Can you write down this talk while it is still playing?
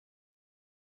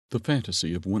The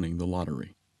Fantasy of Winning the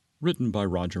Lottery. Written by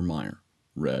Roger Meyer.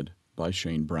 Read by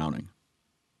Shane Browning.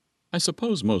 I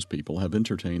suppose most people have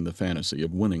entertained the fantasy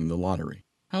of winning the lottery.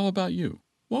 How about you?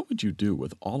 What would you do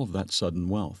with all of that sudden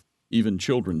wealth? Even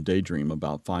children daydream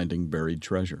about finding buried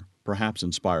treasure, perhaps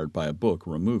inspired by a book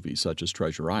or a movie such as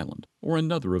Treasure Island, or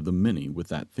another of the many with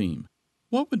that theme.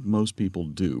 What would most people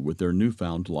do with their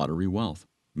newfound lottery wealth?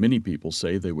 Many people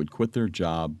say they would quit their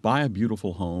job, buy a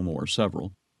beautiful home or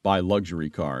several, buy luxury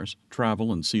cars,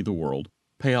 travel and see the world,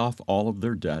 pay off all of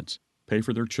their debts, pay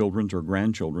for their children's or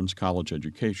grandchildren's college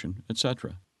education,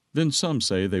 etc. Then some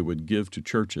say they would give to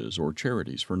churches or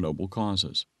charities for noble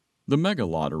causes. The mega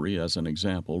lottery, as an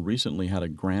example, recently had a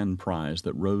grand prize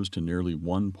that rose to nearly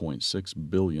 $1.6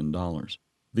 billion.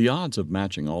 The odds of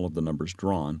matching all of the numbers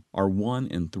drawn are 1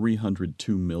 in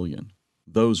 302 million.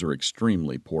 Those are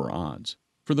extremely poor odds.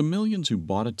 For the millions who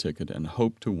bought a ticket and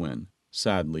hoped to win,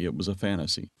 sadly, it was a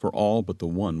fantasy for all but the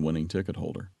one winning ticket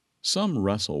holder. Some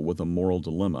wrestle with a moral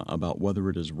dilemma about whether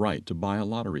it is right to buy a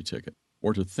lottery ticket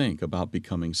or to think about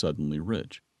becoming suddenly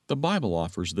rich. The Bible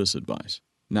offers this advice: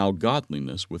 "Now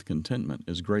godliness with contentment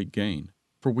is great gain,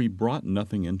 for we brought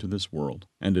nothing into this world,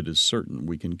 and it is certain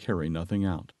we can carry nothing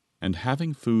out. And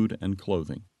having food and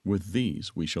clothing, with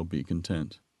these we shall be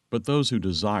content. But those who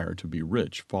desire to be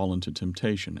rich fall into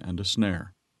temptation and a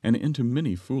snare, and into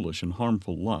many foolish and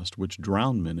harmful lusts which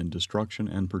drown men in destruction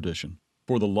and perdition.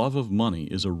 For the love of money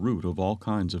is a root of all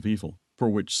kinds of evil, for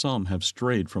which some have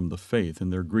strayed from the faith in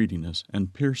their greediness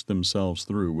and pierced themselves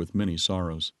through with many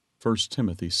sorrows." 1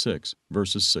 Timothy 6,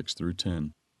 verses 6 through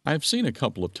 10. I have seen a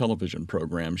couple of television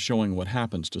programs showing what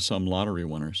happens to some lottery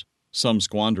winners. Some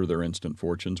squander their instant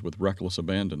fortunes with reckless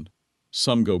abandon.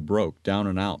 Some go broke, down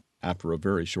and out, after a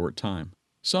very short time.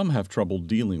 Some have trouble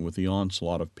dealing with the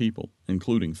onslaught of people,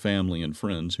 including family and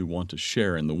friends who want to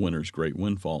share in the winner's great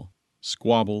windfall.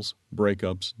 Squabbles,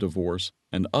 breakups, divorce,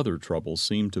 and other troubles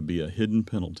seem to be a hidden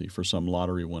penalty for some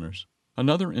lottery winners.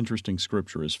 Another interesting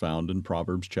scripture is found in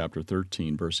Proverbs chapter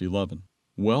 13, verse 11.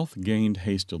 "Wealth gained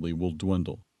hastily will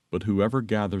dwindle, but whoever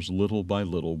gathers little by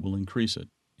little will increase it."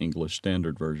 English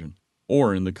Standard Version.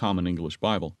 Or in the Common English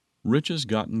Bible, "Riches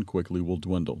gotten quickly will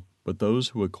dwindle, but those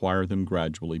who acquire them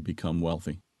gradually become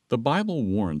wealthy." The Bible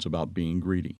warns about being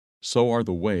greedy. So are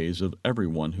the ways of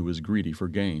everyone who is greedy for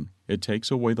gain. It takes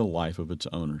away the life of its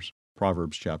owners.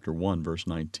 Proverbs chapter 1, verse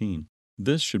 19.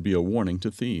 This should be a warning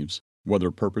to thieves, whether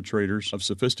perpetrators of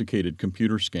sophisticated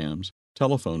computer scams,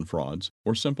 telephone frauds,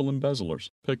 or simple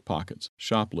embezzlers, pickpockets,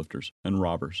 shoplifters, and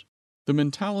robbers. The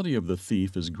mentality of the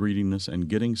thief is greediness and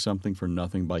getting something for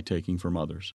nothing by taking from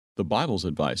others. The Bible's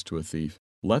advice to a thief: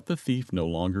 "Let the thief no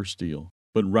longer steal,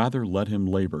 but rather let him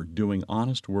labor, doing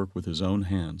honest work with his own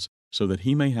hands, so that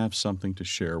he may have something to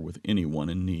share with anyone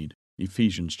in need."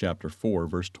 Ephesians chapter 4,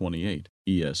 verse 28,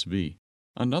 ESV.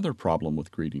 Another problem with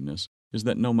greediness is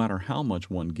that no matter how much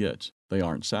one gets, they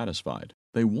aren't satisfied.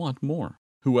 They want more.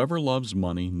 Whoever loves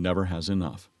money never has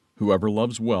enough. Whoever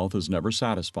loves wealth is never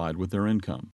satisfied with their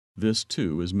income. This,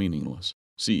 too, is meaningless.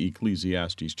 See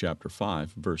Ecclesiastes chapter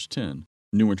 5, verse 10,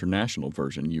 New International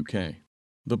Version, UK.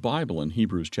 The Bible in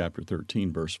Hebrews chapter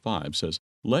 13, verse 5 says,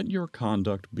 "Let your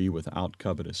conduct be without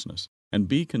covetousness, and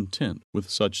be content with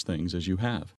such things as you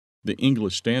have." The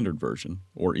English Standard Version,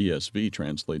 or ESV,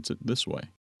 translates it this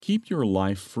way: "Keep your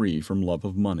life free from love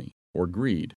of money, or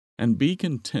greed, and be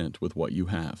content with what you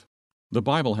have." The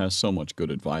Bible has so much good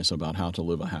advice about how to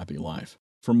live a happy life.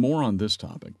 For more on this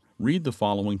topic, read the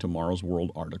following Tomorrow's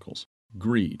World articles: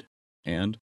 Greed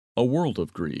and A World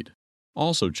of Greed.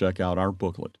 Also check out our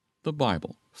booklet, The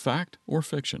Bible, Fact or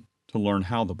Fiction, to learn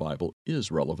how the Bible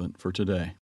is relevant for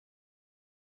today.